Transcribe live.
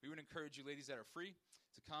encourage you ladies that are free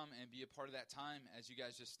to come and be a part of that time as you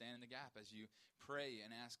guys just stand in the gap, as you pray and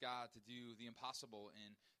ask God to do the impossible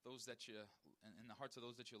in the hearts of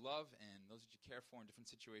those that you love and those that you care for in different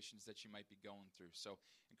situations that you might be going through. So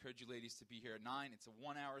encourage you ladies to be here at 9. It's a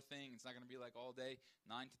 1-hour thing. It's not going to be like all day,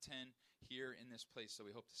 9 to 10 here in this place. So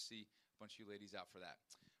we hope to see a bunch of you ladies out for that.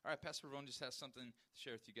 All right, Pastor Pavone just has something to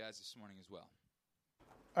share with you guys this morning as well.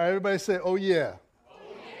 All right, everybody say, oh yeah.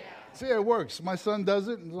 See, it works. My son does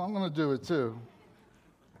it, and I'm going to do it too.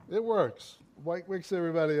 It works. Wakes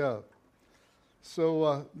everybody up.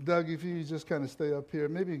 So, Doug, if you just kind of stay up here,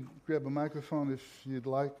 maybe grab a microphone if you'd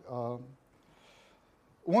like. I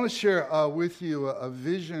want to share with you a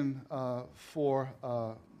vision for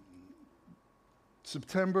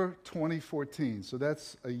September 2014. So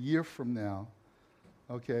that's a year from now.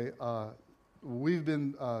 Okay. We've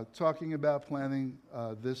been talking about planning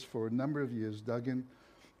this for a number of years, Doug and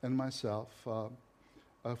myself.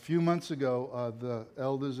 A few months ago, the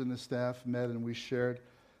elders and the staff met and we shared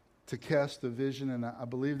to cast a vision, and I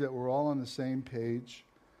believe that we're all on the same page,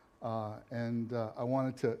 and I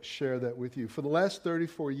wanted to share that with you. For the last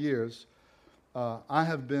 34 years, I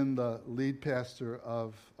have been the lead pastor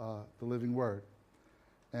of the Living Word,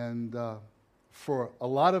 and for a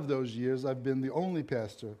lot of those years, I've been the only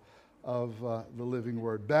pastor of the Living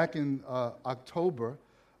Word. Back in October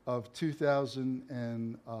of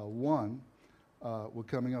 2001, we're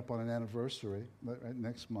coming up on an anniversary right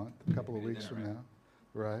next month, a couple of weeks from now,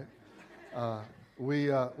 right?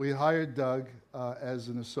 We hired Doug as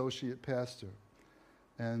an associate pastor,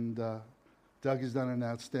 and Doug has done an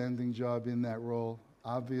outstanding job in that role.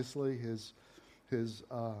 Obviously, his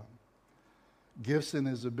gifts and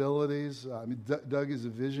his abilities. Doug is a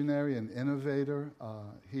visionary and innovator.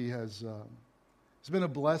 He's been a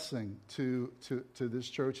blessing to this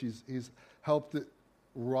church. He's helped it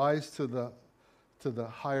rise to the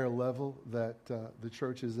higher level that the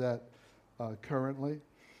church is at currently.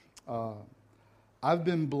 I've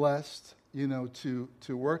been blessed, to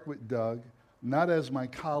work with Doug, not as my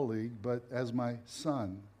colleague, but as my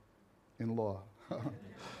son-in-law.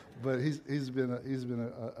 But he's been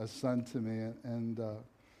a son to me, and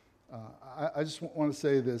I just want to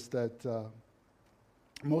say this, that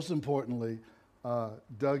most importantly,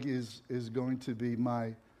 Doug is going to be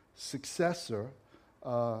my successor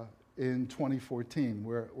in 2014.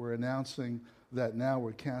 We're announcing that now.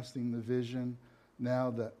 We're casting the vision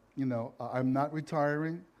now that, I'm not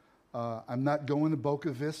retiring. I'm not going to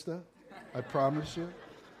Boca Vista, I promise you.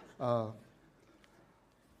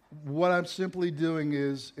 What I'm simply doing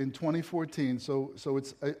is in 2014, so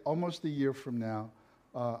it's almost a year from now,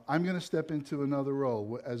 I'm going to step into another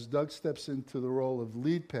role. As Doug steps into the role of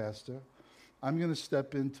lead pastor, I'm going to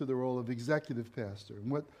step into the role of executive pastor.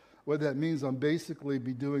 And what that means, I'm basically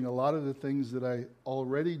be doing a lot of the things that I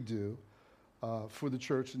already do for the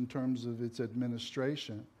church in terms of its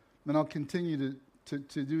administration. And I'll continue to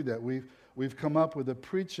do that. We've come up with a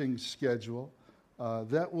preaching schedule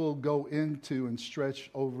that will go into and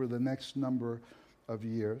stretch over the next number of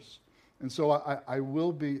years. And so I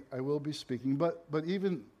will be speaking. But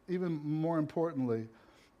even more importantly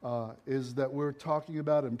is that we're talking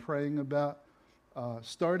about and praying about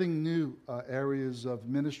starting new areas of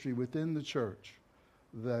ministry within the church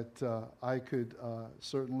that I could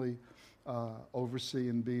certainly oversee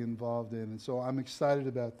and be involved in. And so I'm excited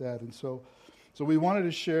about that. And so we wanted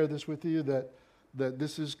to share this with you, that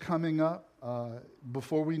this is coming up.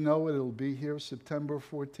 Before we know it, it'll be here September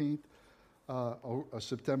 14th, or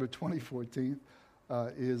September 2014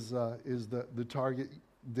 is the target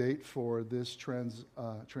date for this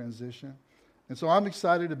transition. And so I'm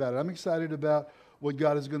excited about it. I'm excited about what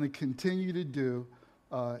God is going to continue to do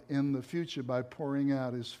in the future by pouring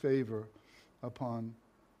out His favor upon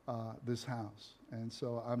this house. And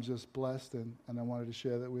so I'm just blessed, and I wanted to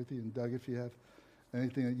share that with you. And Doug, if you have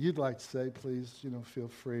anything that you'd like to say, please, feel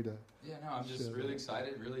free to. Yeah, no, I'm just really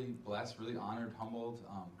excited, really blessed, really honored, humbled,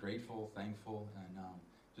 grateful, thankful, and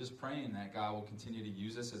just praying that God will continue to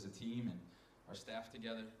use us as a team and our staff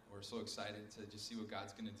together. We're so excited to just see what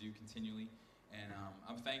God's going to do continually. And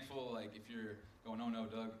I'm thankful, if you're going, oh no,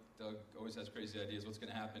 Doug always has crazy ideas, what's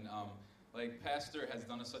going to happen? Pastor has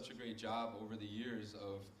done such a great job over the years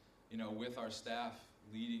of, with our staff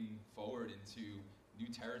leading forward into new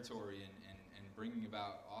territory and bringing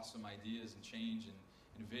about awesome ideas and change and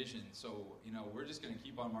vision. So, we're just going to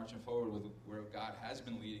keep on marching forward with where God has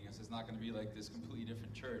been leading us. It's not going to be like this completely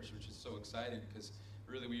different church, which is so exciting because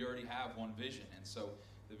really we already have one vision. And so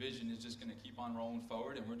the vision is just going to keep on rolling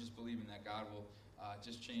forward, and we're just believing that God will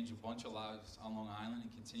just change a bunch of lives on Long Island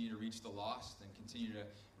and continue to reach the lost and continue to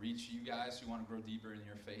reach you guys who want to grow deeper in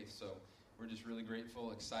your faith. So we're just really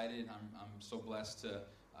grateful, excited. I'm so blessed to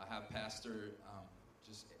have Pastor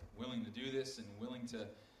just willing to do this and willing to,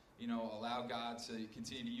 allow God to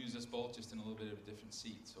continue to use us both just in a little bit of a different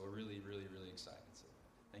seat. So we're really, really, really excited. So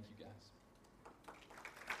thank you, guys.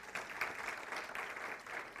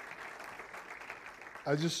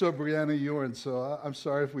 I just saw Brianna Ewan, so I'm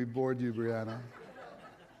sorry if we bored you, Brianna.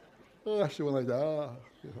 Oh, she went like that.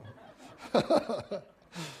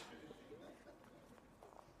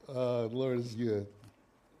 Lord is good.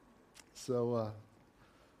 So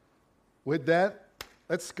with that,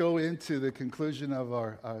 let's go into the conclusion of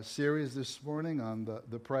our series this morning on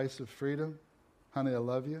the price of freedom. Honey, I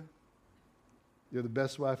love you. You're the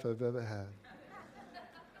best wife I've ever had.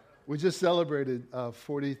 We just celebrated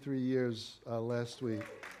 43 years last week.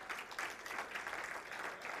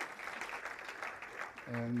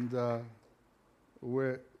 And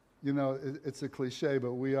we're, it's a cliche,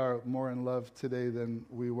 but we are more in love today than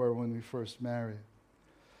we were when we first married.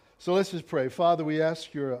 So let's just pray. Father, we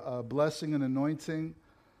ask your blessing and anointing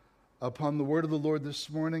upon the word of the Lord this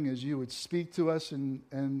morning as you would speak to us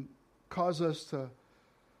and cause us to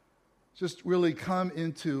just really come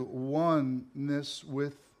into oneness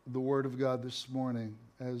with the Word of God this morning,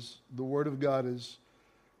 as the Word of God is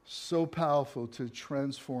so powerful to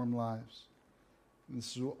transform lives. And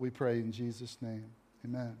this is what we pray in Jesus' name.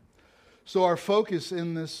 Amen. So our focus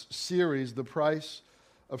in this series, The Price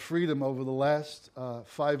of Freedom, over the last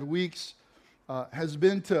 5 weeks has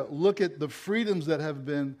been to look at the freedoms that have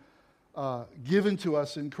been given to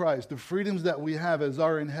us in Christ, the freedoms that we have as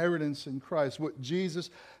our inheritance in Christ, what Jesus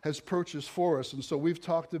has purchased for us. And so we've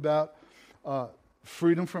talked about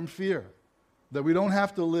freedom from fear, that we don't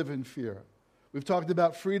have to live in fear. We've talked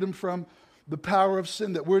about freedom from the power of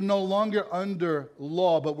sin, that we're no longer under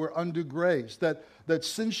law, but we're under grace, that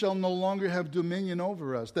sin shall no longer have dominion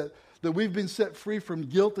over us, that we've been set free from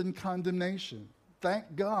guilt and condemnation.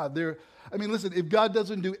 Thank God. Listen, if God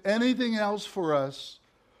doesn't do anything else for us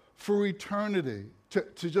for eternity,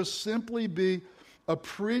 to just simply be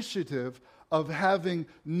appreciative of having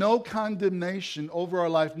no condemnation over our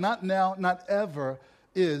life, not now, not ever,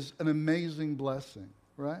 is an amazing blessing,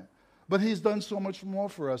 right? But he's done so much more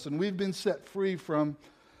for us, and we've been set free from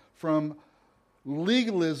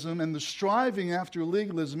legalism and the striving after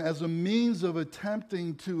legalism as a means of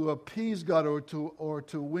attempting to appease God or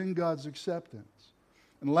to win God's acceptance.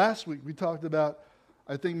 And last week we talked about,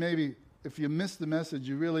 I think maybe if you missed the message,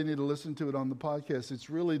 you really need to listen to it on the podcast. It's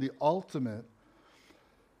really the ultimate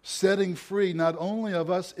setting free, not only of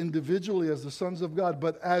us individually as the sons of God,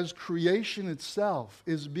 but as creation itself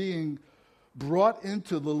is being brought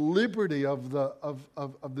into the liberty of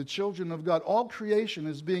the children of God. All creation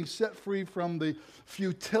is being set free from the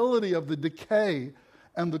futility of the decay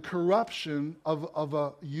and the corruption of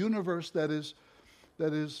a universe that is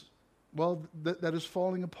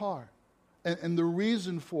falling apart. And the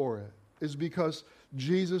reason for it is because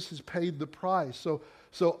Jesus has paid the price.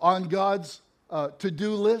 So on God's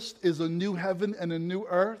to-do list is a new heaven and a new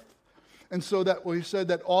earth. And so that we said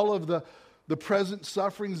that all of the present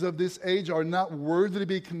sufferings of this age are not worthy to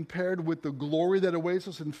be compared with the glory that awaits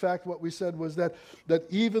us. In fact, what we said was that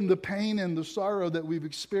even the pain and the sorrow that we've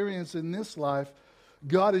experienced in this life,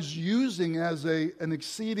 God is using as an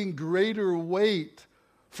exceeding greater weight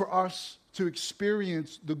for us to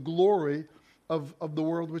experience the glory of the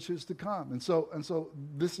world which is to come. And so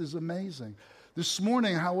this is amazing. This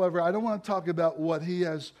morning, however, I don't want to talk about what he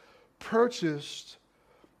has purchased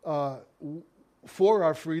for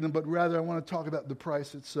our freedom, but rather I want to talk about the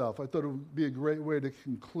price itself. I thought it would be a great way to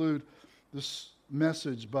conclude this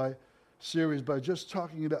message series by just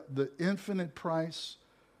talking about the infinite price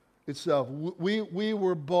itself. We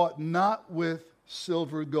were bought not with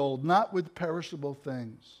silver, gold, not with perishable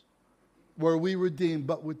things, were we redeemed,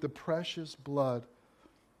 but with the precious blood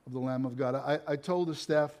of the Lamb of God. I told the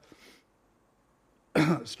staff,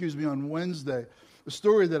 on Wednesday, a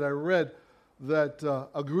story that I read that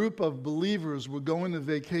a group of believers were going to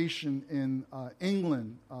vacation in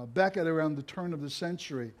England back at around the turn of the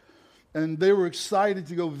century. And they were excited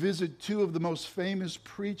to go visit two of the most famous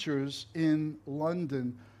preachers in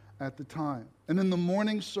London at the time. And in the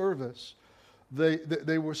morning service,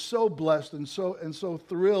 they were so blessed and so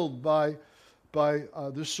thrilled by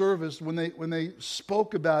the service. When they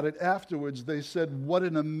spoke about it afterwards, they said, "What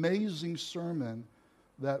an amazing sermon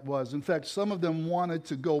that was." In fact, some of them wanted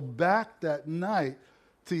to go back that night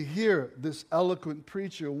to hear this eloquent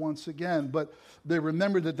preacher once again, but they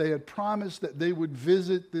remembered that they had promised that they would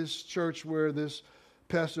visit this church where this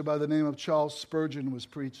pastor by the name of Charles Spurgeon was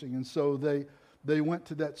preaching. And so they went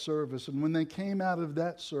to that service. And when they came out of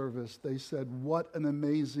that service, they said, "What an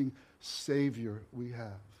amazing Savior we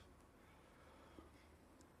have."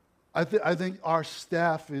 I think our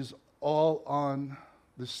staff is all on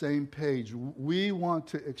the same page. We want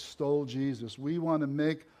to extol Jesus. We want to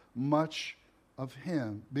make much of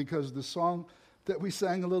him, because the song that we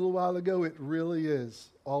sang a little while ago, it really is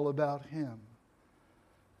all about him.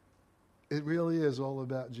 It really is all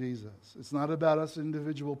about Jesus. It's not about us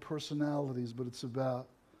individual personalities, but it's about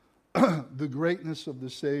the greatness of the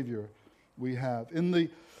Savior we have. In the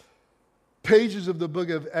pages of the book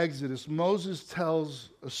of Exodus, Moses tells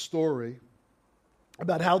a story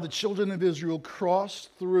about how the children of Israel crossed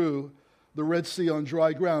through the Red Sea on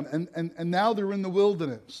dry ground, and now they're in the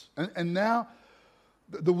wilderness. And now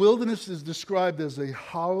the wilderness is described as a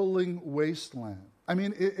howling wasteland. I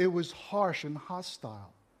mean, it was harsh and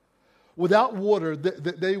hostile. Without water,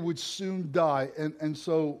 they would soon die, and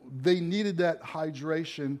so they needed that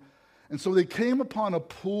hydration. And so they came upon a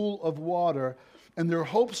pool of water, and their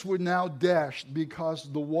hopes were now dashed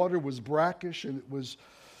because the water was brackish and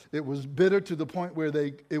it was bitter to the point where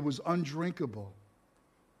it was undrinkable.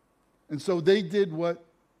 And so they did what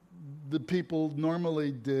the people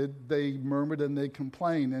normally did. They murmured and they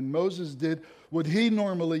complained. And Moses did what he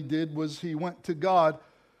normally did, was he went to God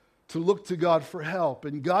to look to God for help.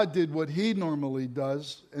 And God did what he normally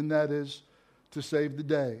does, and that is to save the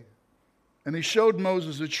day. And he showed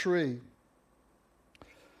Moses a tree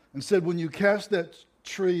and said, when you cast that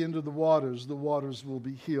tree into the waters will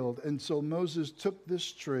be healed. And so Moses took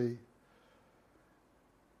this tree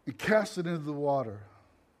and cast it into the water.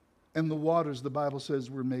 And the waters, the Bible says,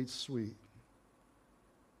 were made sweet.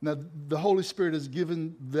 Now, the Holy Spirit has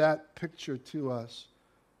given that picture to us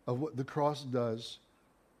of what the cross does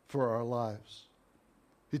for our lives.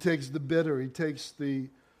 He takes the bitter, he takes the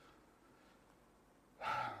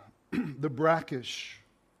brackish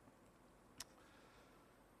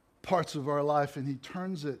parts of our life, and he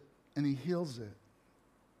turns it and he heals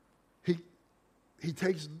it. He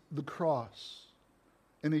takes the cross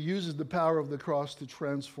and he uses the power of the cross to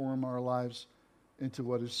transform our lives into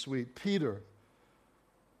what is sweet. Peter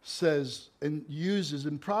says and uses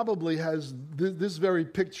and probably has this very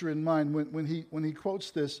picture in mind when he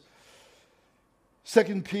quotes this.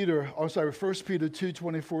 1 Peter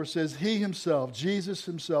 2:24 says, he himself, Jesus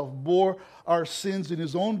himself, bore our sins in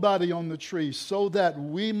his own body on the tree so that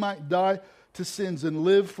we might die to sins and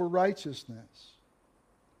live for righteousness.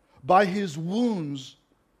 By his wounds,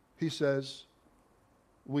 he says,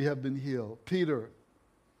 we have been healed. Peter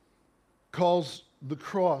calls the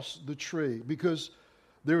cross the tree because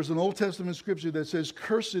there's an Old Testament scripture that says,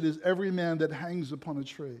 cursed is every man that hangs upon a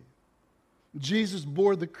tree. Jesus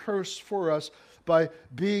bore the curse for us by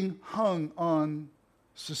being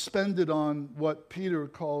suspended on what Peter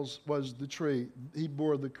calls was the tree. He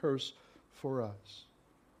bore the curse for us.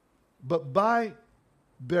 But by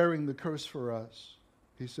bearing the curse for us,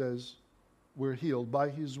 he says, we're healed. By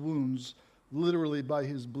his wounds, literally by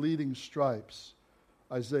his bleeding stripes,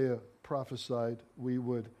 Isaiah prophesied we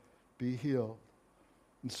would be healed.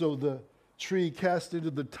 And so the tree cast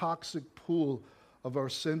into the toxic pool of our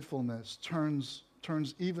sinfulness turns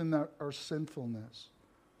even our sinfulness.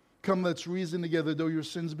 Come, let's reason together. Though your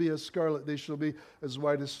sins be as scarlet, they shall be as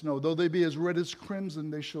white as snow. Though they be as red as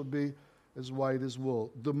crimson, they shall be as white as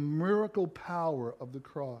wool. The miracle power of the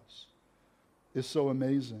cross is so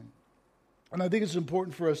amazing. And I think it's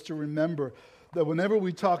important for us to remember that whenever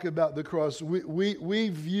we talk about the cross, we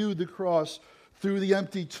view the cross through the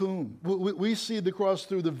empty tomb. We see the cross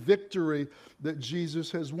through the victory that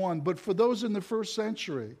Jesus has won. But for those in the first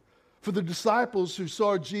century, for the disciples who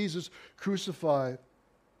saw Jesus crucified,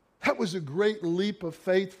 that was a great leap of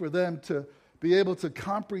faith for them to be able to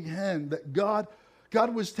comprehend that God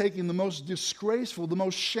was taking the most disgraceful, the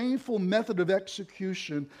most shameful method of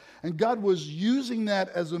execution, and God was using that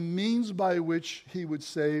as a means by which he would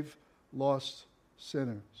save lost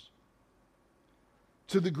sinners.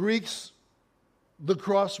 To the Greeks, the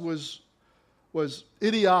cross was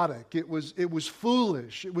idiotic. It was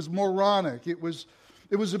foolish. It was moronic. It was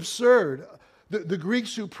absurd. The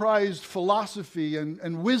Greeks who prized philosophy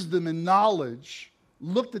and wisdom and knowledge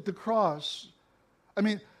looked at the cross. I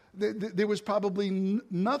mean, there was probably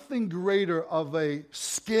nothing greater of a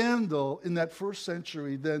scandal in that first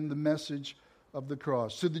century than the message of the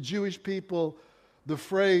cross. To the Jewish people, the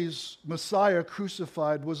phrase Messiah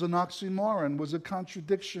crucified was an oxymoron, was a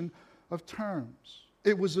contradiction of terms.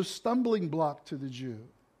 It was a stumbling block to the Jew,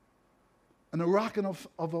 and a rock of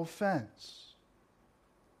offense.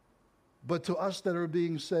 But to us that are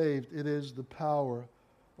being saved, it is the power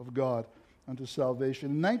of God unto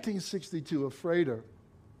salvation. In 1962, a freighter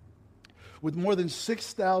with more than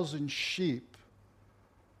 6,000 sheep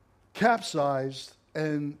capsized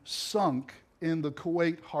and sunk in the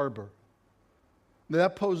Kuwait harbor.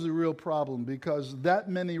 That posed a real problem because that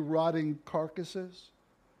many rotting carcasses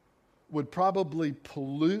would probably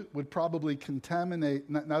pollute, would probably contaminate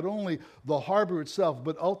not only the harbor itself,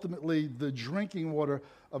 but ultimately the drinking water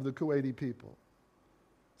of the Kuwaiti people.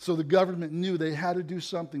 So the government knew they had to do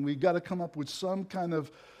something. We got to come up with some kind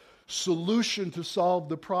of solution to solve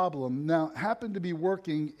the problem. Now, happened to be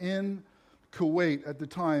working in Kuwait at the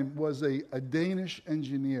time was a Danish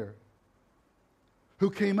engineer who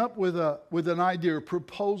came up with an idea, a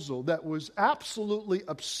proposal that was absolutely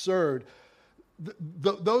absurd.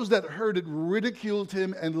 Those that heard it ridiculed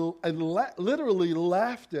him and literally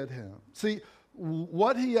laughed at him. See,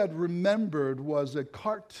 what he had remembered was a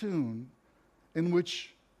cartoon in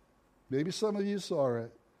which, maybe some of you saw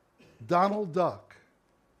it, Donald Duck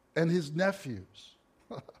and his nephews.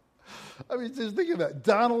 I mean, just think about it.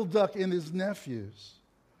 Donald Duck and his nephews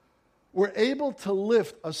were able to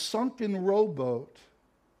lift a sunken rowboat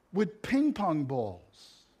with ping pong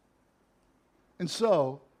balls. And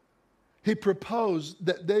so he proposed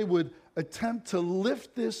that they would attempt to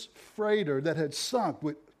lift this freighter that had sunk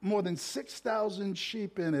with more than 6,000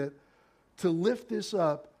 sheep in it, to lift this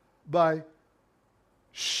up by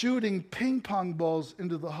shooting ping pong balls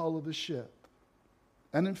into the hull of the ship.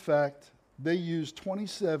 And in fact, they used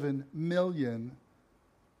 27 million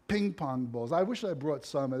ping pong balls. I wish I brought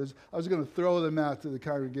some. I was going to throw them out to the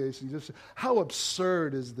congregation. Just how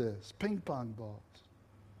absurd is this? Ping pong balls.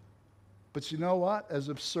 But you know what? As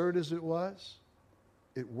absurd as it was,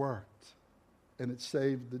 it worked. And it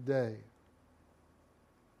saved the day.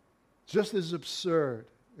 Just as absurd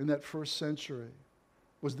in that first century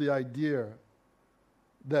was the idea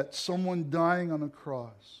that someone dying on a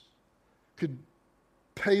cross could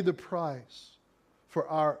pay the price for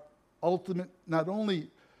our ultimate, not only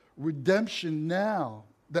redemption now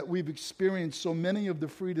that we've experienced so many of the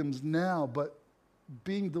freedoms now, but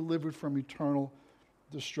being delivered from eternal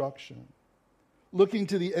destruction. Looking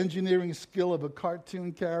to the engineering skill of a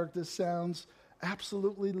cartoon character sounds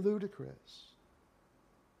absolutely ludicrous.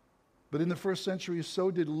 But in the first century,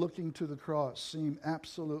 so did looking to the cross seem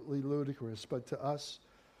absolutely ludicrous. But to us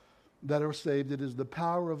that are saved, it is the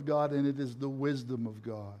power of God and it is the wisdom of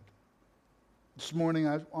God. This morning,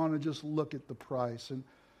 I want to just look at the price. And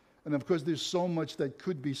of course, there's so much that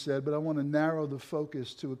could be said, but I want to narrow the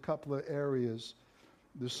focus to a couple of areas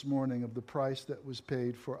this morning of the price that was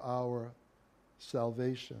paid for our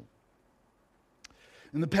salvation.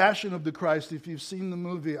 In The Passion of the Christ, if you've seen the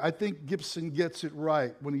movie, I think Gibson gets it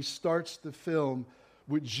right when he starts the film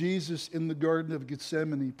with Jesus in the Garden of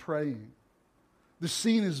Gethsemane praying. The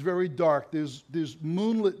scene is very dark. There's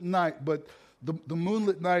moonlit night, but the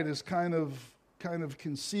moonlit night is kind of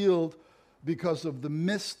concealed because of the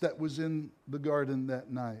mist that was in the garden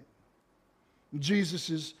that night.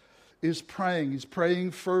 Jesus is praying. He's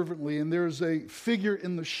praying fervently, and there's a figure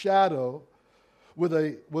in the shadow with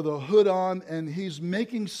a hood on, and he's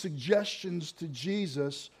making suggestions to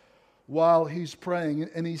Jesus while he's praying.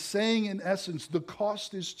 And he's saying, in essence, the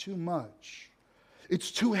cost is too much.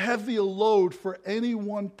 It's too heavy a load for any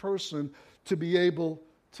one person to be able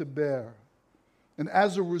to bear. And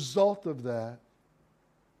as a result of that,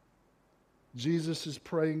 Jesus is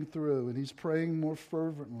praying through, and he's praying more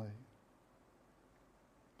fervently.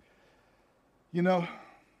 You know,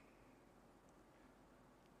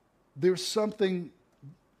 there's something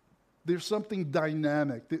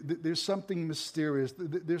dynamic. There's something mysterious.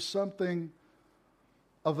 There's something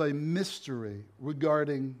of a mystery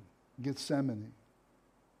regarding Gethsemane.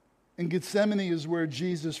 And Gethsemane is where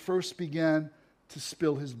Jesus first began to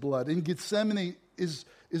spill his blood. And Gethsemane is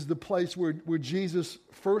the place where Jesus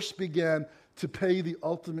first began to pay the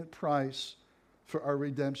ultimate price for our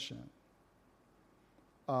redemption.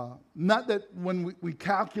 Not that when we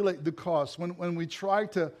calculate the cost, when we try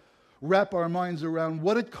to wrap our minds around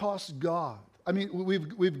what it costs God. I mean,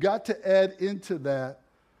 we've got to add into that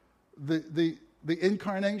the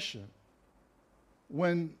incarnation.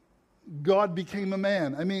 When God became a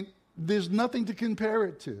man. I mean, there's nothing to compare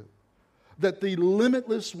it to. That the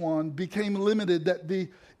limitless one became limited, that the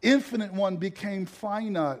infinite one became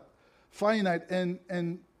finite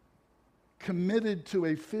and committed to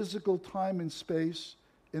a physical time and space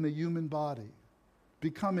in a human body,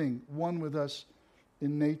 becoming one with us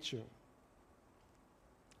in nature.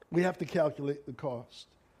 We have to calculate the cost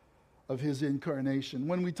of his incarnation.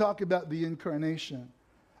 When we talk about the incarnation,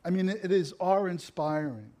 I mean, it is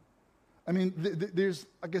awe-inspiring. I mean, there's,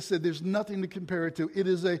 like I said, there's nothing to compare it to. It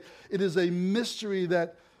is a mystery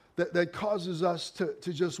that causes us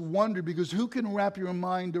to just wonder, because who can wrap your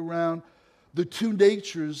mind around the two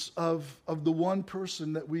natures of the one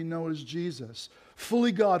person that we know as Jesus?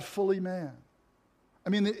 Fully God, fully man. I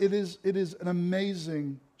mean, it is an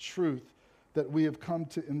amazing truth that we have come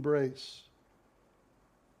to embrace.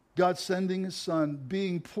 God sending his Son,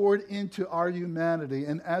 being poured into our humanity,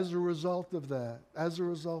 and as a result of that,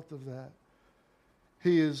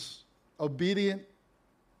 he is obedient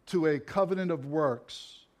to a covenant of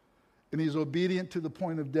works, and he's obedient to the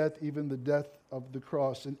point of death, even the death of the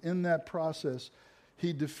cross. And in that process,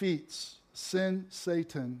 he defeats sin,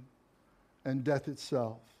 Satan, and death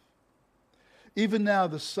itself. Even now,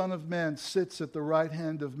 the Son of Man sits at the right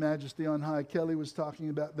hand of Majesty on high. Kelly was talking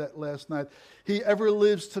about that last night. He ever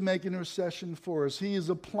lives to make intercession for us. He's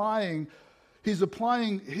applying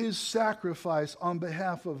his sacrifice on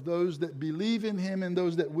behalf of those that believe in him and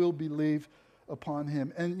those that will believe upon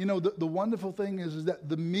him. And you know, the wonderful thing is that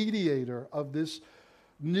the mediator of this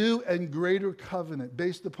new and greater covenant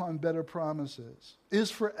based upon better promises is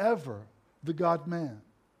forever the God-man.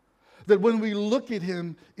 That when we look at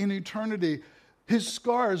him in eternity, his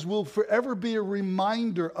scars will forever be a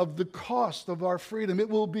reminder of the cost of our freedom. It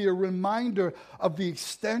will be a reminder of the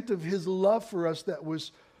extent of his love for us that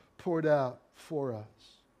was poured out for us.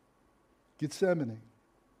 Gethsemane.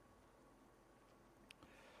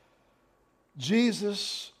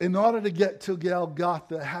 Jesus, in order to get to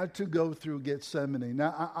Golgotha, had to go through Gethsemane.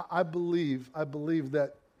 Now, I believe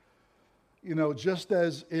that, you know, just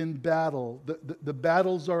as in battle, the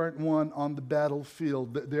battles aren't won on the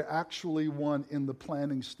battlefield. They're actually won in the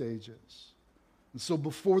planning stages. And so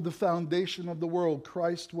before the foundation of the world,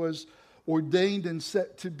 Christ was ordained and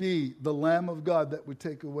set to be the Lamb of God that would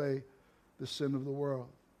take away the sin of the world.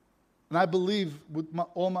 And I believe with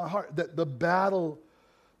all my heart that the battle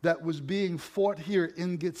that was being fought here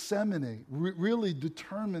in Gethsemane really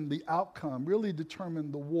determined the outcome, really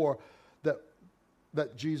determined the war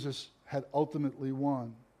that Jesus had ultimately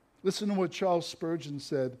won. Listen to what Charles Spurgeon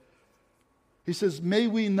said. He says, "May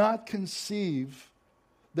we not conceive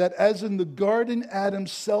that as in the garden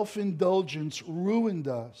Adam's self-indulgence ruined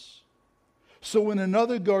us, so in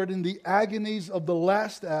another garden the agonies of the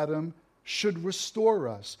last Adam should restore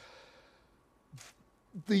us."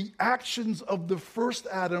 The actions of the first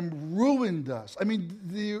Adam ruined us. I mean,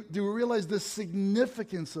 do you realize the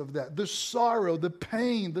significance of that? The sorrow, the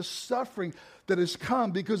pain, the suffering that has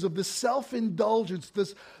come because of the self-indulgence,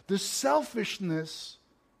 the selfishness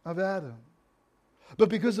of Adam. But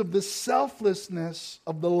because of the selflessness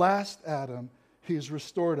of the last Adam, he has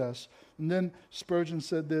restored us. And then Spurgeon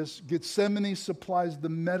said this, Gethsemane supplies the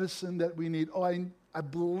medicine that we need. Oh, I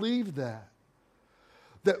believe that.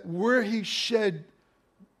 That where he shed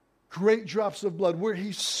great drops of blood, where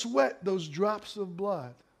he sweat those drops of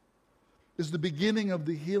blood, is the beginning of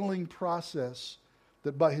the healing process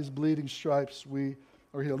that by his bleeding stripes we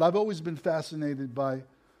are healed. I've always been fascinated by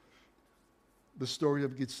the story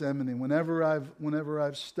of Gethsemane. Whenever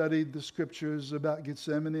I've studied the scriptures about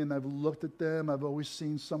Gethsemane and I've looked at them, I've always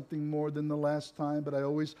seen something more than the last time, but I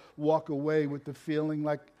always walk away with the feeling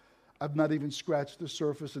like I've not even scratched the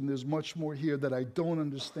surface and there's much more here that I don't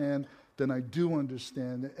understand than I do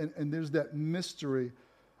understand. And there's that mystery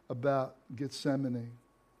about Gethsemane,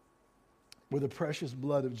 where the precious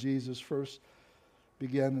blood of Jesus first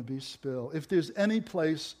began to be spilled. If there's any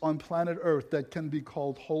place on planet Earth that can be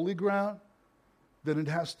called holy ground, then it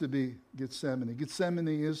has to be Gethsemane.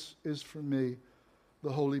 Gethsemane is for me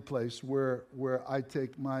the holy place where I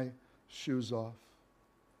take my shoes off.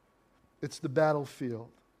 It's the battlefield,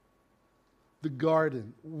 the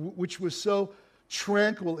garden, which was so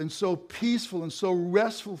tranquil and so peaceful and so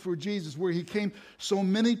restful for Jesus, where he came so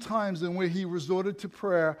many times and where he resorted to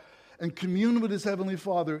prayer and communed with his heavenly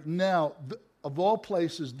Father. Now, of all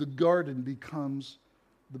places, the garden becomes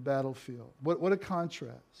the battlefield. What a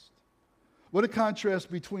contrast. What a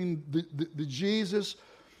contrast between the Jesus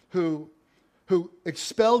who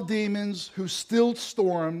expelled demons, who stilled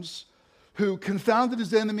storms, who confounded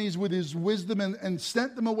his enemies with his wisdom and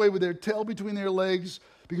sent them away with their tail between their legs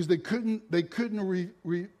because they couldn't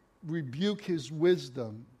rebuke his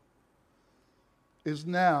wisdom, is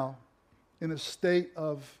now in a state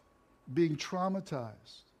of being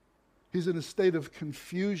traumatized. He's in a state of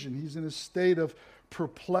confusion. He's in a state of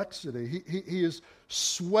perplexity. He is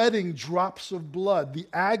sweating drops of blood. The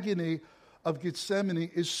agony of Gethsemane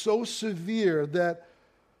is so severe that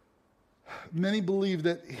many believe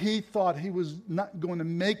that he thought he was not going to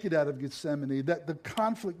make it out of Gethsemane, that the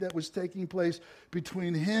conflict that was taking place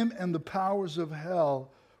between him and the powers of hell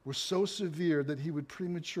were so severe that he would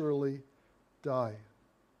prematurely die.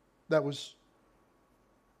 That was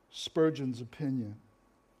Spurgeon's opinion.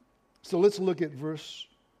 So let's look at verse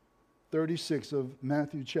 36 of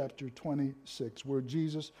Matthew chapter 26, where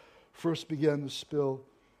Jesus first began to spill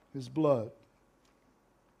his blood.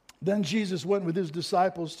 Then Jesus went with his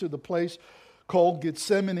disciples to the place called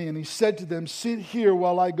Gethsemane, and he said to them, "Sit here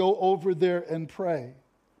while I go over there and pray."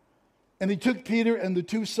 And he took Peter and the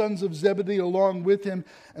two sons of Zebedee along with him,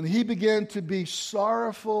 and he began to be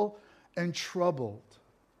sorrowful and troubled.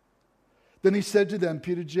 Then he said to them,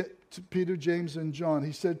 Peter, James, and John,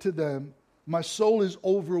 he said to them, "My soul is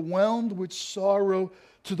overwhelmed with sorrow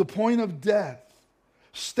to the point of death.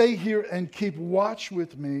 Stay here and keep watch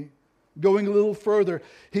with me." Going a little further,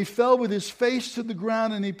 he fell with his face to the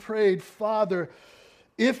ground and he prayed, "Father,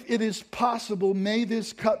 if it is possible, may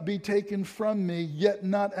this cup be taken from me, yet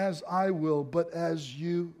not as I will, but as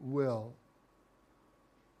you will."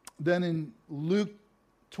 Then in Luke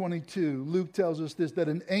 22, Luke tells us this, that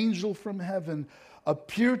an angel from heaven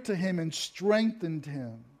appeared to him and strengthened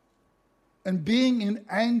him. And being in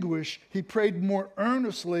anguish, he prayed more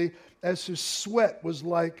earnestly as his sweat was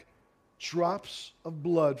like drops of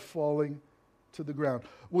blood falling to the ground.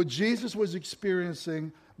 What Jesus was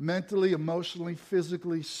experiencing mentally, emotionally,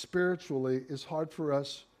 physically, spiritually is hard for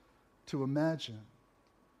us to imagine.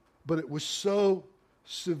 But it was so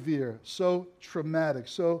severe, so traumatic,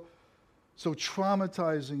 so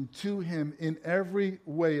traumatizing to him in every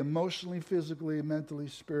way, emotionally, physically, mentally,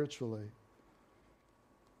 spiritually,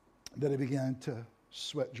 that he began to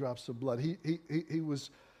sweat drops of blood. He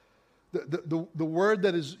was... The word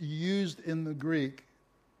that is used in the Greek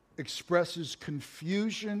expresses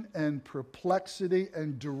confusion and perplexity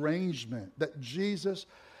and derangement, that Jesus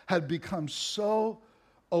had become so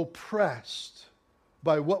oppressed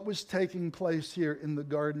by what was taking place here in the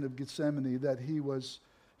Garden of Gethsemane that he was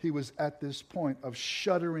at this point of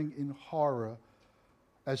shuddering in horror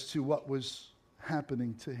as to what was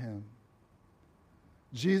happening to him.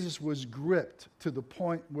 Jesus was gripped to the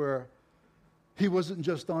point where he wasn't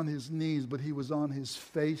just on his knees, but he was on his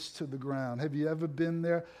face to the ground. Have you ever been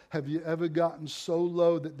there? Have you ever gotten so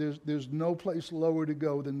low that there's no place lower to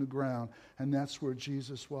go than the ground? And that's where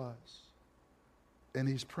Jesus was. And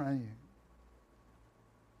he's praying.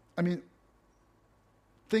 I mean,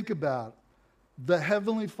 think about it. The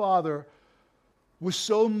Heavenly Father was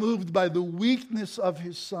so moved by the weakness of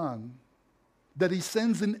his Son that he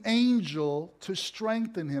sends an angel to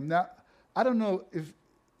strengthen him. Now, I don't know if...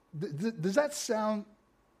 Does that sound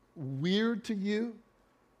weird to you?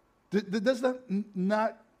 Does that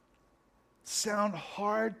not sound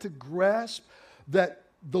hard to grasp that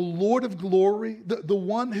the Lord of glory, the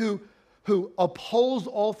one who upholds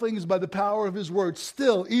all things by the power of his word,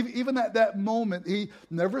 still, even at that moment, he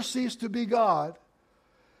never ceased to be God.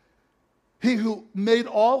 He who made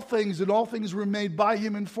all things, and all things were made by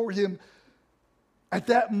him and for him, at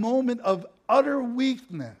that moment of utter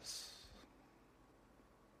weakness,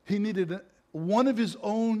 he needed one of his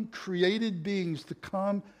own created beings to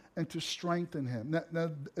come and to strengthen him.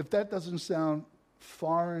 Now, if that doesn't sound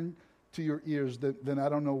foreign to your ears, then I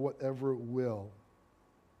don't know whatever will.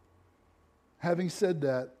 Having said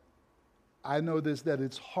that, I know this, that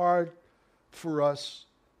it's hard for us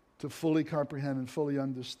to fully comprehend and fully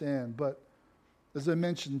understand. But as I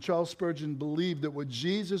mentioned, Charles Spurgeon believed that what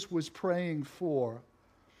Jesus was praying for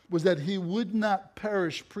was that he would not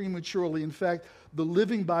perish prematurely. In fact, the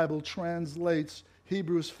Living Bible translates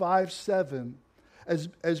Hebrews 5:7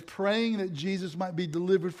 as praying that Jesus might be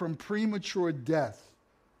delivered from premature death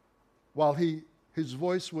while his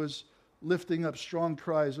voice was lifting up strong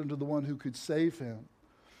cries unto the one who could save him.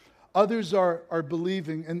 Others are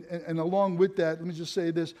believing, and along with that, let me just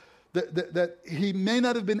say this, that he may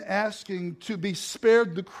not have been asking to be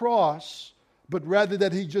spared the cross, but rather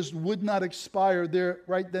that he just would not expire there,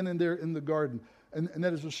 right then and there in the garden. And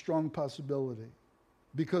that is a strong possibility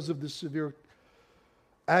because of the severe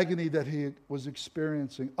agony that he was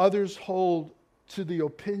experiencing. Others hold to the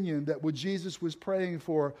opinion that what Jesus was praying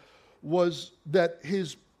for was that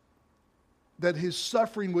his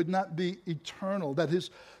suffering would not be eternal, that his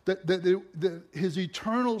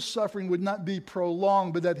eternal suffering would not be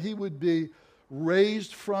prolonged, but that he would be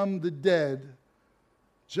raised from the dead,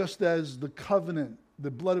 just as the covenant,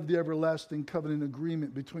 the blood of the everlasting covenant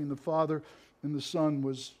agreement between the Father and the Son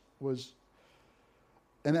was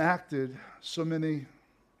enacted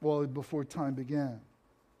before time began.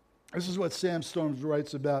 This is what Sam Storms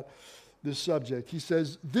writes about this subject. He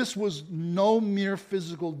says, "This was no mere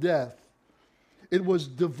physical death. It was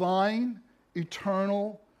divine,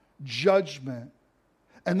 eternal judgment,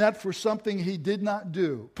 and that for something he did not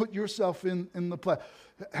do." Put yourself in the place.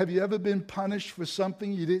 Have you ever been punished for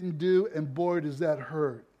something you didn't do? And boy, does that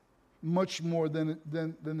hurt. Much more than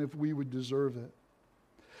if we would deserve it.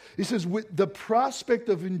 He says, with the prospect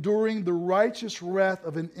of enduring the righteous wrath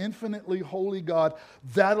of an infinitely holy God,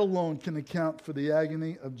 that alone can account for the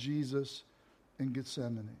agony of Jesus in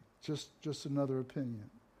Gethsemane. Just another opinion.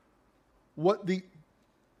 What the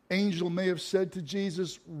angel may have said to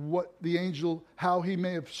Jesus, how he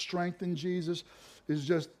may have strengthened Jesus, is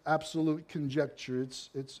just absolute conjecture.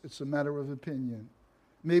 It's a matter of opinion.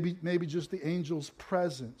 Maybe just the angel's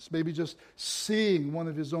presence, maybe just seeing one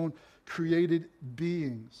of his own created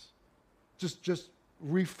beings, just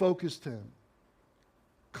refocused him,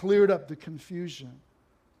 cleared up the confusion.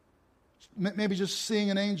 Maybe just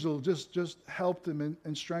seeing an angel just helped him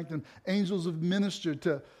and strengthened him. Angels have ministered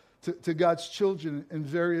to God's children in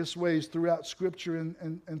various ways throughout Scripture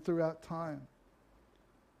and throughout time.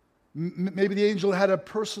 Maybe the angel had a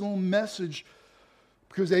personal message,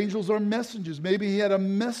 because angels are messengers. Maybe he had a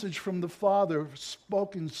message from the Father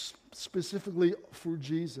spoken specifically for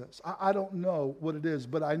Jesus. I don't know what it is,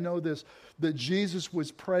 but I know this, that Jesus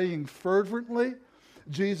was praying fervently.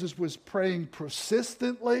 Jesus was praying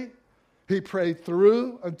persistently. He prayed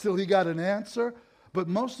through until he got an answer. But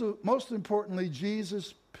most importantly,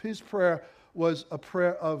 his prayer was a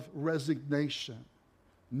prayer of resignation.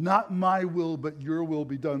 Not my will, but your will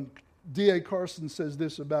be done. D.A. Carson says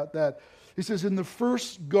this about that. He says, in the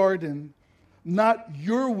first garden, not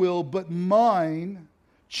your will, but mine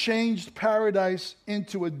changed paradise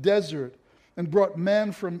into a desert and brought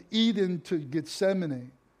man from Eden to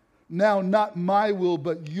Gethsemane. Now, not my will,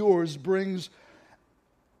 but yours brings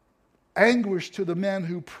anguish to the man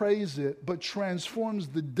who prays it, but transforms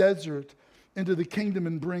the desert into the kingdom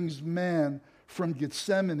and brings man from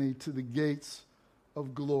Gethsemane to the gates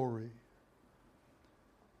of glory.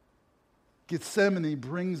 Gethsemane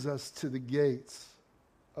brings us to the gates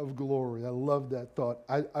of glory. I love that thought.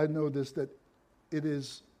 I know this, that it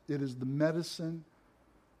is the medicine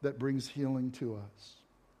that brings healing to us.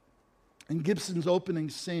 In Gibson's opening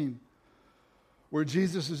scene, where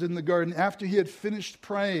Jesus is in the garden, after he had finished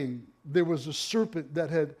praying, there was a serpent that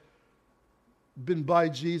had been by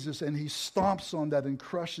Jesus, and he stomps on that and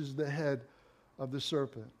crushes the head of the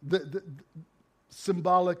serpent.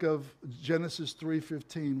 Symbolic of Genesis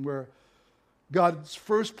 3:15, where God's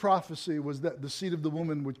first prophecy was that the seed of the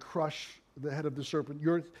woman would crush the head of the serpent.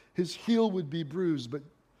 His heel would be bruised, but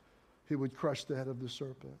he would crush the head of the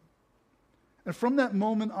serpent. And from that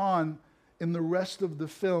moment on, in the rest of the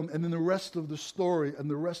film and in the rest of the story and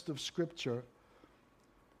the rest of Scripture,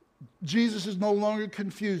 Jesus is no longer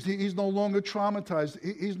confused. He's no longer traumatized.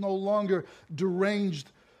 He's no longer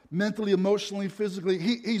deranged mentally, emotionally, physically.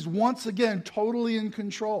 He's once again totally in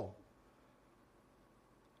control.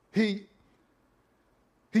 He's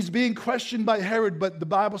being questioned by Herod, but the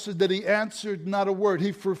Bible says that he answered not a word.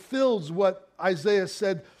 He fulfills what Isaiah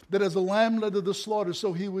said, that as a lamb led to the slaughter,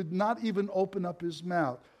 so he would not even open up his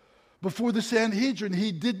mouth. Before the Sanhedrin,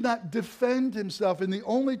 he did not defend himself. And the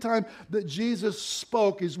only time that Jesus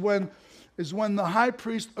spoke is when the high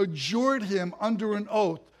priest adjured him under an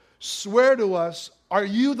oath, swear to us, are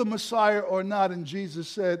you the Messiah or not? And Jesus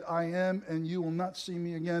said, I am, and you will not see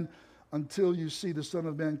me again until you see the Son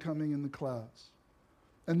of Man coming in the clouds.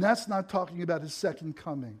 And that's not talking about his second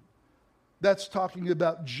coming. That's talking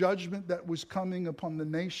about judgment that was coming upon the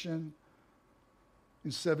nation in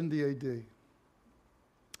 70 AD.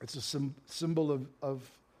 It's a symbol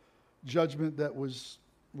of judgment that was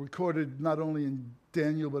recorded not only in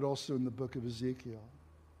Daniel but also in the book of Ezekiel.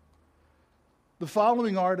 The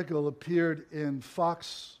following article appeared in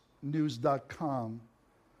foxnews.com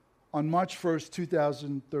on March 1st,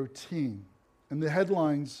 2013. And the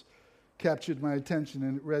headlines captured my attention,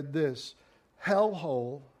 and it read this: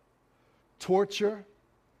 hellhole, torture,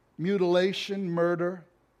 mutilation, murder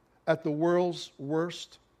at the world's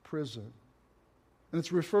worst prison. And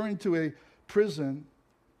it's referring to a prison,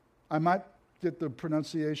 I might get the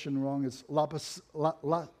pronunciation wrong, it's La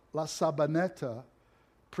Sabaneta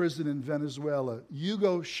prison in Venezuela.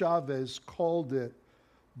 Hugo Chavez called it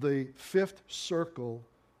the fifth circle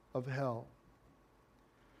of hell.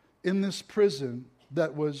 In this prison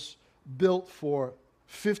that was built for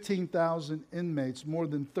 15,000 inmates, more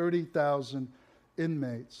than 30,000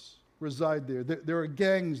 inmates reside there. There are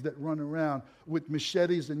gangs that run around with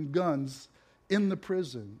machetes and guns in the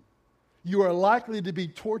prison. You are likely to be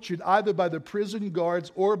tortured either by the prison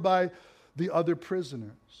guards or by the other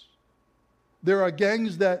prisoners. There are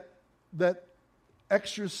gangs that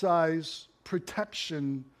exercise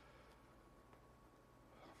protection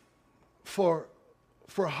for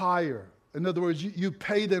hire. In other words, you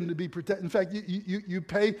pay them to be protected. In fact, you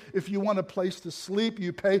pay if you want a place to sleep.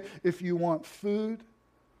 You pay if you want food,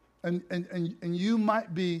 and you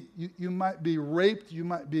might be raped. You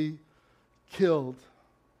might be killed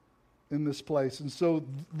in this place. And so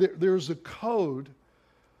there's a code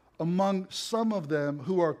among some of them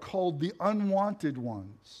who are called the unwanted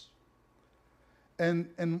ones.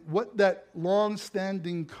 And what that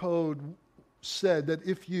long-standing code said, that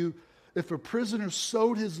if a prisoner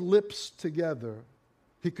sewed his lips together,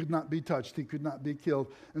 he could not be touched, he could not be killed.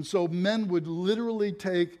 And so men would literally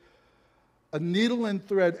take a needle and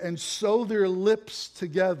thread and sew their lips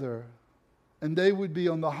together, and they would be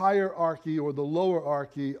on the hierarchy or the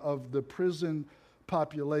lowerarchy of the prison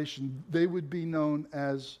population. They would be known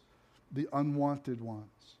as the unwanted ones.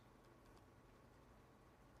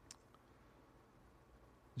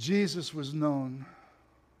 Jesus was known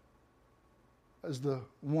as the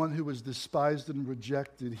one who was despised and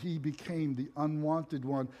rejected. He became the unwanted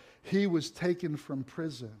one. He was taken from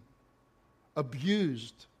prison,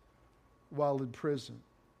 abused while in prison.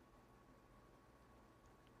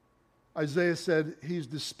 Isaiah said, he's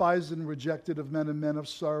despised and rejected of men and men of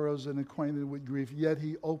sorrows and acquainted with grief, yet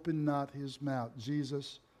he opened not his mouth.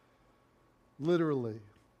 Jesus, literally,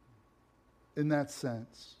 in that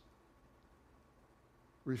sense,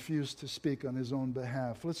 refused to speak on his own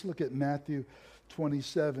behalf. Let's look at Matthew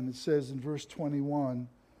 27. It says in verse 21,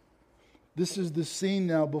 this is the scene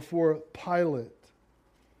now before Pilate.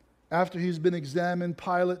 After he's been examined,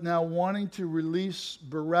 Pilate now wanting to release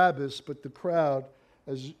Barabbas, but the crowd,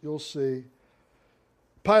 as you'll see,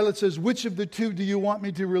 Pilate says, which of the two do you want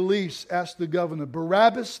me to release? Asked the governor.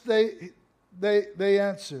 Barabbas, they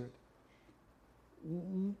answered.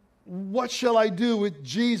 What shall I do with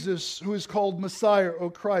Jesus, who is called Messiah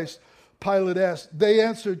or Christ? Pilate asked. They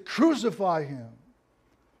answered, crucify him.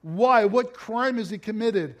 Why? What crime has he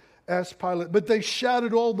committed? Asked Pilate. But they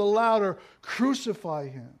shouted all the louder, crucify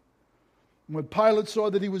him. When Pilate saw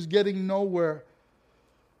that he was getting nowhere,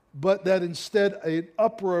 but that instead an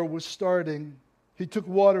uproar was starting, he took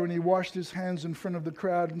water and he washed his hands in front of the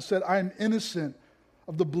crowd and said, I am innocent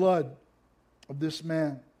of the blood of this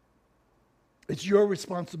man. It's your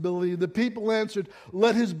responsibility. The people answered,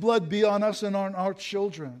 let his blood be on us and on our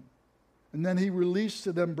children. And then he released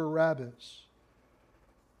to them Barabbas.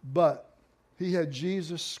 But he had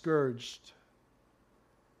Jesus scourged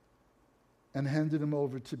and handed him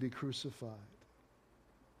over to be crucified.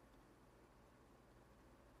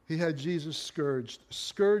 He had Jesus scourged.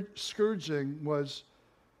 Scourging was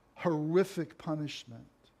horrific punishment.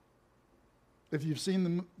 If you've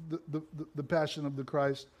seen the Passion of the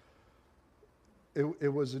Christ,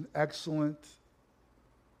 it was an excellent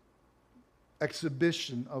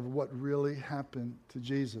exhibition of what really happened to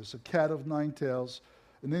Jesus. A cat of nine tails,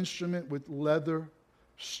 an instrument with leather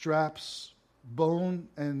straps, bone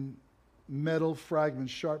and metal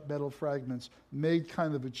fragments, sharp metal fragments, made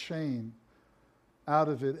kind of a chain out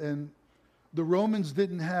of it. And the Romans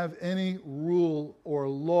didn't have any rule or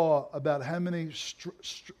law about how many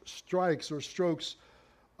strikes or strokes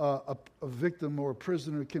a victim or a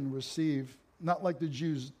prisoner can receive. Not like the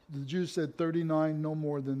Jews. The Jews said 39, no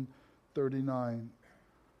more than 39.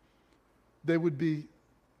 They would be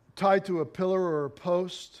tied to a pillar or a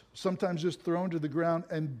post, sometimes just thrown to the ground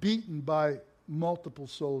and beaten by multiple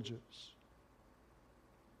soldiers.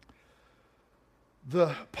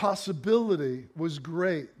 The possibility was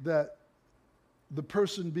great that the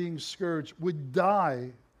person being scourged would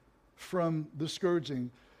die from the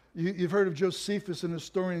scourging. You've heard of Josephus, an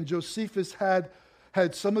historian. Josephus had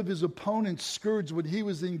some of his opponents scourged when he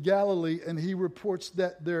was in Galilee, and he reports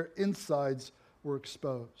that their insides were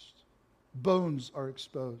exposed. Bones are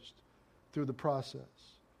exposed through the process.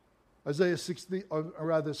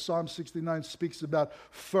 Psalm 69 speaks about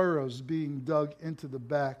furrows being dug into the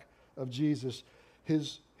back of Jesus.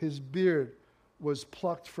 His beard was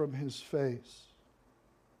plucked from his face.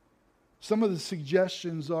 Some of the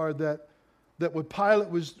suggestions are that what Pilate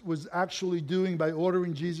was actually doing by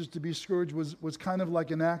ordering Jesus to be scourged was kind of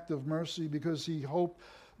like an act of mercy, because he hoped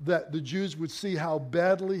that the Jews would see how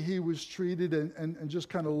badly he was treated and just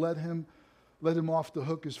kind of let him off the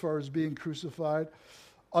hook as far as being crucified.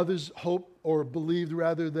 Others hoped, or believed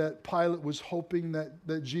rather, that Pilate was hoping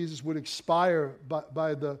that Jesus would expire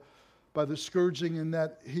by the scourging and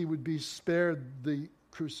that he would be spared the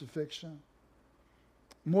crucifixion.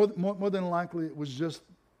 More than likely, it was just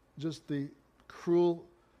the cruel,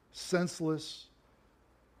 senseless,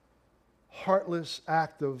 heartless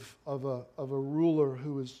act of a ruler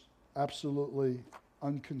who is absolutely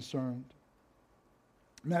unconcerned.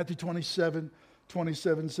 Matthew 27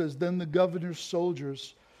 says, Then the governor's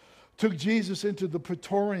soldiers took Jesus into the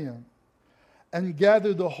praetorium and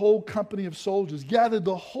gathered the whole company of soldiers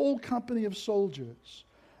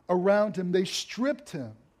around him. They stripped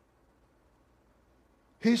him.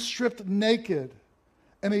 He's stripped naked,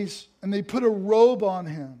 and they put a robe on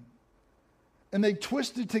him, and they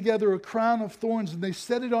twisted together a crown of thorns, and they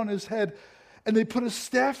set it on his head, And they put a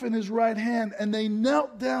staff in his right hand, and they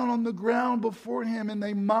knelt down on the ground before him, and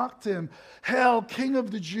they mocked him. Hail, King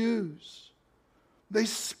of the Jews. They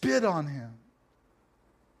spit on him.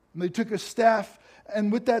 And they took a staff,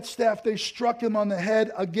 and with that staff they struck him on the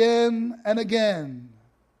head again and again.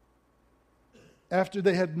 After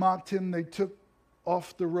they had mocked him, they took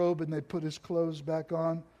off the robe and they put his clothes back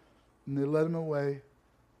on, and they led him away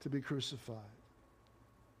to be crucified.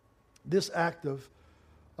 This act of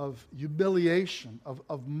humiliation,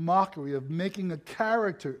 of mockery, of making a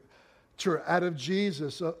caricature out of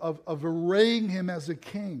Jesus, of arraying him as a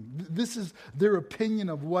king. This is their opinion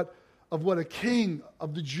of what a king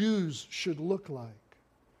of the Jews should look like.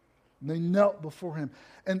 And they knelt before him.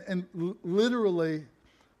 And literally,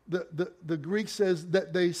 the Greek says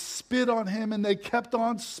that they spit on him and they kept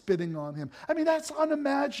on spitting on him. I mean, that's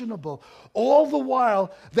unimaginable. All the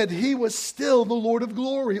while that he was still the Lord of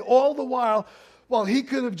glory. All the while, well, he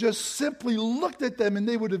could have just simply looked at them and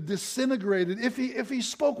they would have disintegrated. If he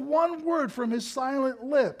spoke one word from his silent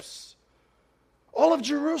lips, all of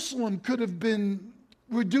Jerusalem could have been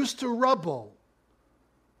reduced to rubble.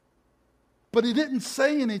 But he didn't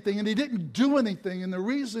say anything and he didn't do anything. And the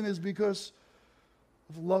reason is because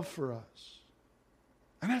of love for us.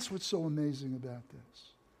 And that's what's so amazing about this.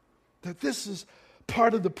 That this is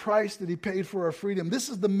part of the price that he paid for our freedom. This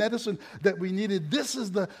is the medicine that we needed. This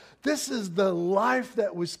is the life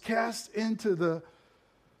that was cast into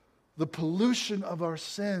the pollution of our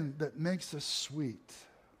sin that makes us sweet.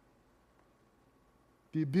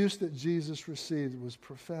 The abuse that Jesus received was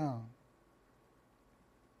profound.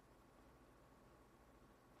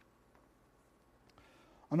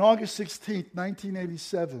 On August 16th,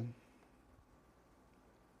 1987,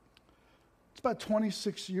 it's about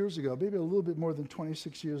 26 years ago, maybe a little bit more than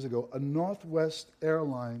 26 years ago, a Northwest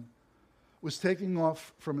airline was taking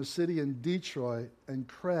off from a city in Detroit and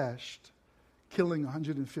crashed, killing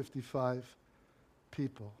 155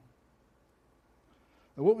 people.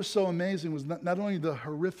 And what was so amazing was not only the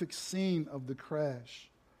horrific scene of the crash,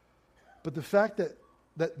 but the fact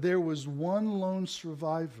that there was one lone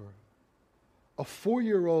survivor, a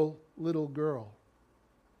 4-year-old little girl.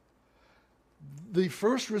 The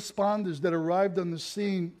first responders that arrived on the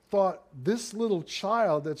scene thought this little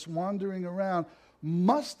child that's wandering around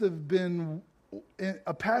must have been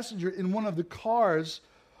a passenger in one of the cars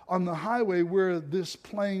on the highway where this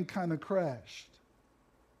plane kind of crashed.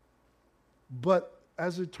 But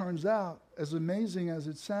as it turns out, as amazing as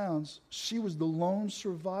it sounds, she was the lone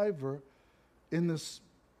survivor in this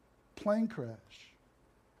plane crash.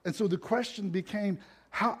 And so the question became,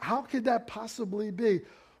 how could that possibly be?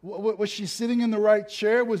 Was she sitting in the right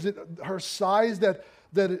chair? Was it her size that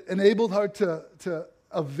enabled her to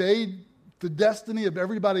evade the destiny of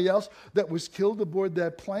everybody else that was killed aboard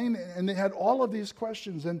that plane? And they had all of these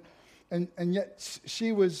questions. And yet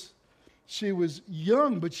she was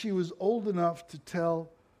young, but she was old enough to tell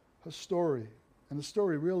her story. And the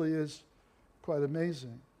story really is quite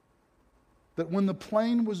amazing. That when the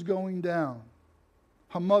plane was going down,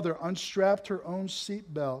 her mother unstrapped her own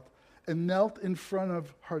seatbelt and knelt in front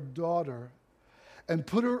of her daughter and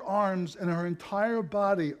put her arms and her entire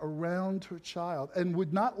body around her child and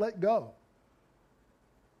would not let go.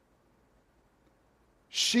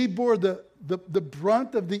 She bore the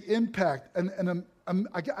brunt of the impact, and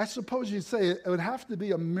I suppose you'd say it would have to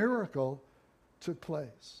be a miracle took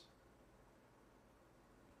place.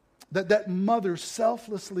 That mother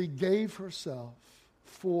selflessly gave herself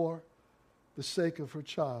for the sake of her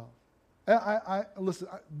child. Listen,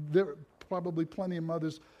 there are probably plenty of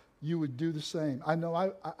mothers, you would do the same. I know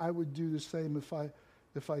I would do the same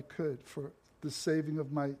if I could for the saving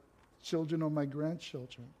of my children or my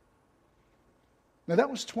grandchildren. Now that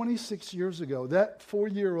was 26 years ago. That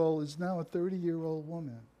 4-year-old is now a 30-year-old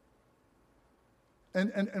woman.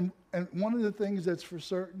 And one of the things that's for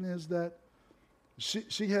certain is that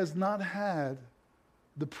she has not had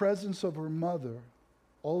the presence of her mother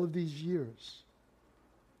all of these years.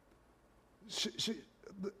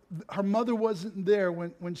 Her mother wasn't there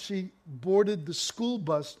when she boarded the school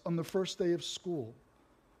bus on the first day of school.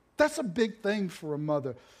 That's a big thing for a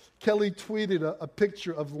mother. Kelly tweeted a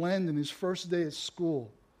picture of Landon, his first day at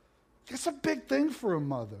school. It's a big thing for a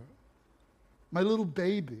mother. My little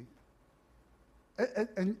baby.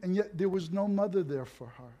 And yet there was no mother there for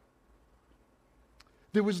her.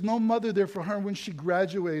 There was no mother there for her when she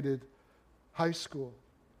graduated high school.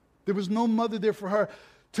 There was no mother there for her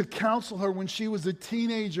to counsel her when she was a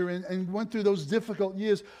teenager and went through those difficult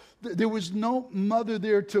years. There was no mother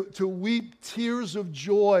there to weep tears of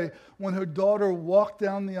joy when her daughter walked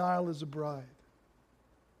down the aisle as a bride.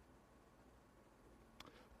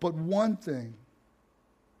 But one thing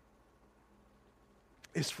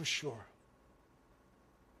is for sure.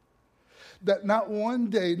 That not one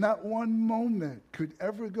day, not one moment could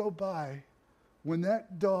ever go by when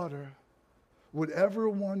that daughter would ever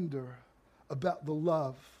wonder about the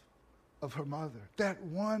love of her mother. That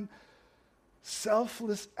one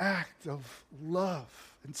selfless act of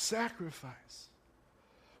love and sacrifice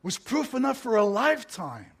was proof enough for a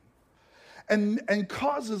lifetime and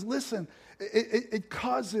causes, listen, it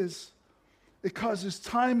causes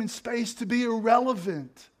time and space to be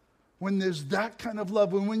irrelevant when there's that kind of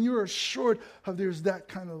love, when you're assured of there's that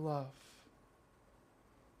kind of love.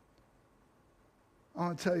 I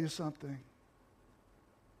want to tell you something.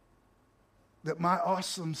 That my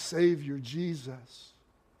awesome Savior, Jesus,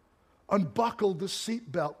 unbuckled the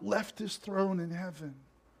seatbelt, left his throne in heaven,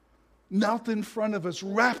 knelt in front of us,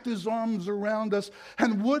 wrapped his arms around us,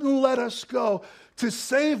 and wouldn't let us go to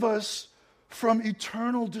save us from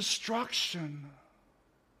eternal destruction.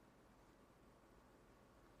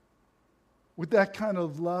 With that kind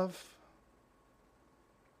of love,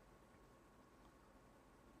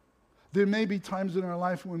 there may be times in our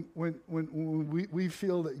life when we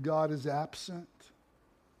feel that God is absent.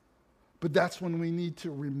 But that's when we need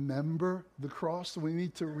to remember the cross. We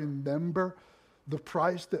need to remember the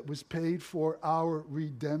price that was paid for our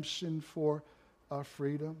redemption, for our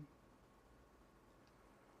freedom.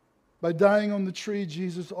 By dying on the tree,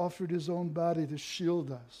 Jesus offered his own body to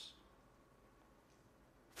shield us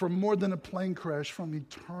from more than a plane crash, from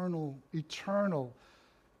eternal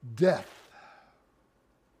death.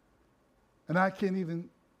 And I can't even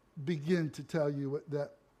begin to tell you what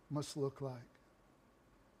that must look like.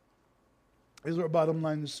 Here's our bottom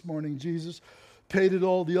line this morning. Jesus paid it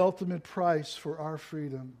all, the ultimate price for our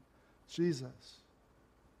freedom. Jesus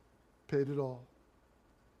paid it all.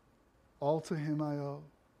 All to him I owe.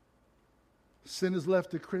 Sin has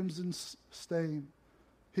left a crimson stain.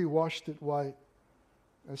 He washed it white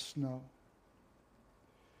as snow.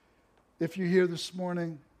 If you're here this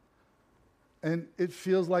morning and it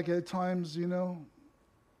feels like at times,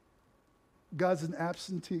 God's an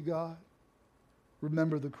absentee God,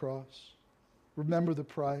 remember the cross. Remember the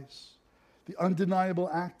price. The undeniable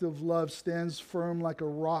act of love stands firm like a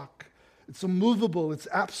rock. It's immovable. It's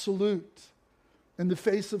absolute. In the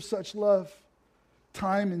face of such love,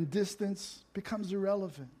 time and distance becomes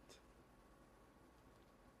irrelevant.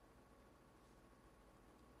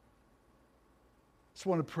 Just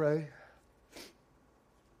want to pray.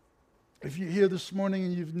 If you're here this morning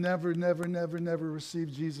and you've never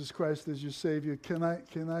received Jesus Christ as your Savior, can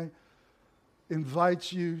I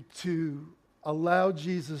invite you to allow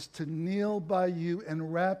Jesus to kneel by you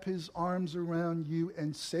and wrap his arms around you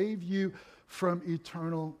and save you from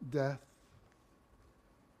eternal death?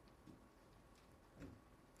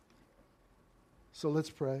 So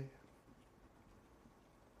let's pray.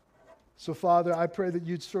 So, Father, I pray that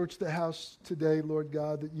you'd search the house today, Lord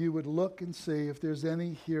God, that you would look and see if there's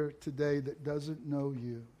any here today that doesn't know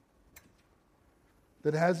you,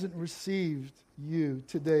 that hasn't received you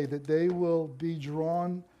today, that they will be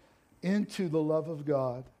drawn into the love of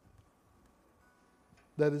God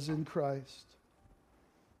that is in Christ.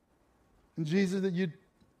 And Jesus, that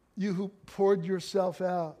you who poured yourself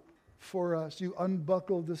out for us, you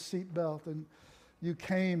unbuckled the seatbelt and you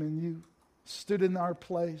came and you stood in our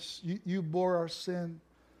place. You bore our sin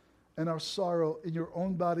and our sorrow in your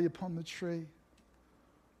own body upon the tree.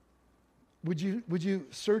 Would you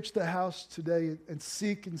search the house today and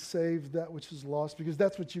seek and save that which is lost? Because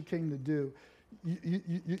that's what you came to do.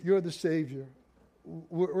 You're the Savior.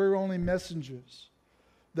 We're only messengers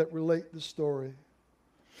that relate the story.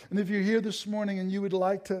 And if you're here this morning and you would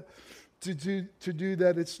like to do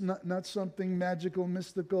that, it's not something magical,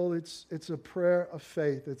 mystical. It's a prayer of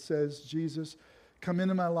faith. It says, Jesus, come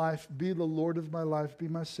into my life, be the Lord of my life, be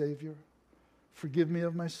my Savior. Forgive me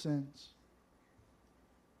of my sins.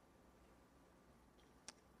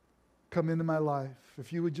 Come into my life.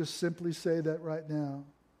 If you would just simply say that right now,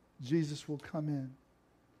 Jesus will come in.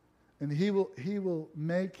 And he will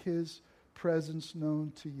make his presence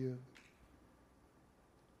known to you.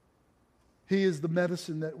 He is the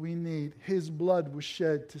medicine that we need. His blood was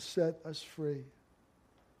shed to set us free.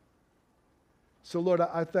 So, Lord,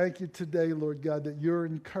 I thank you today, Lord God, that your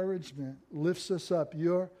encouragement lifts us up.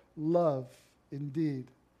 Your love, indeed,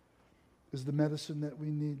 is the medicine that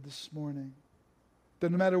we need this morning.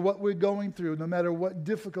 That no matter what we're going through, no matter what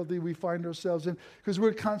difficulty we find ourselves in, because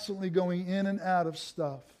we're constantly going in and out of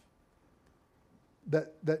stuff,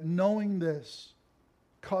 that knowing this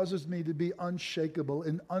causes me to be unshakable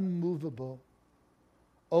and unmovable,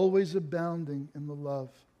 always abounding in the love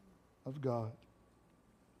of God.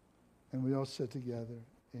 And we all said together,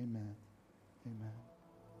 amen. Amen.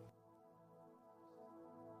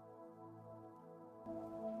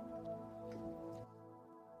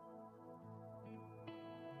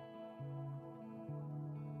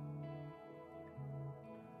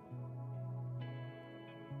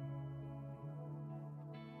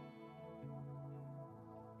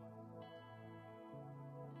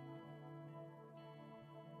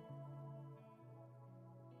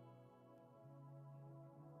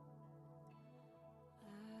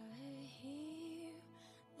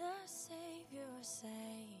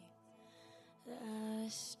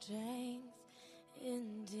 strength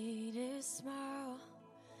indeed is small.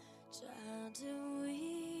 Child to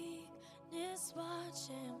weakness, watch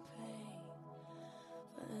and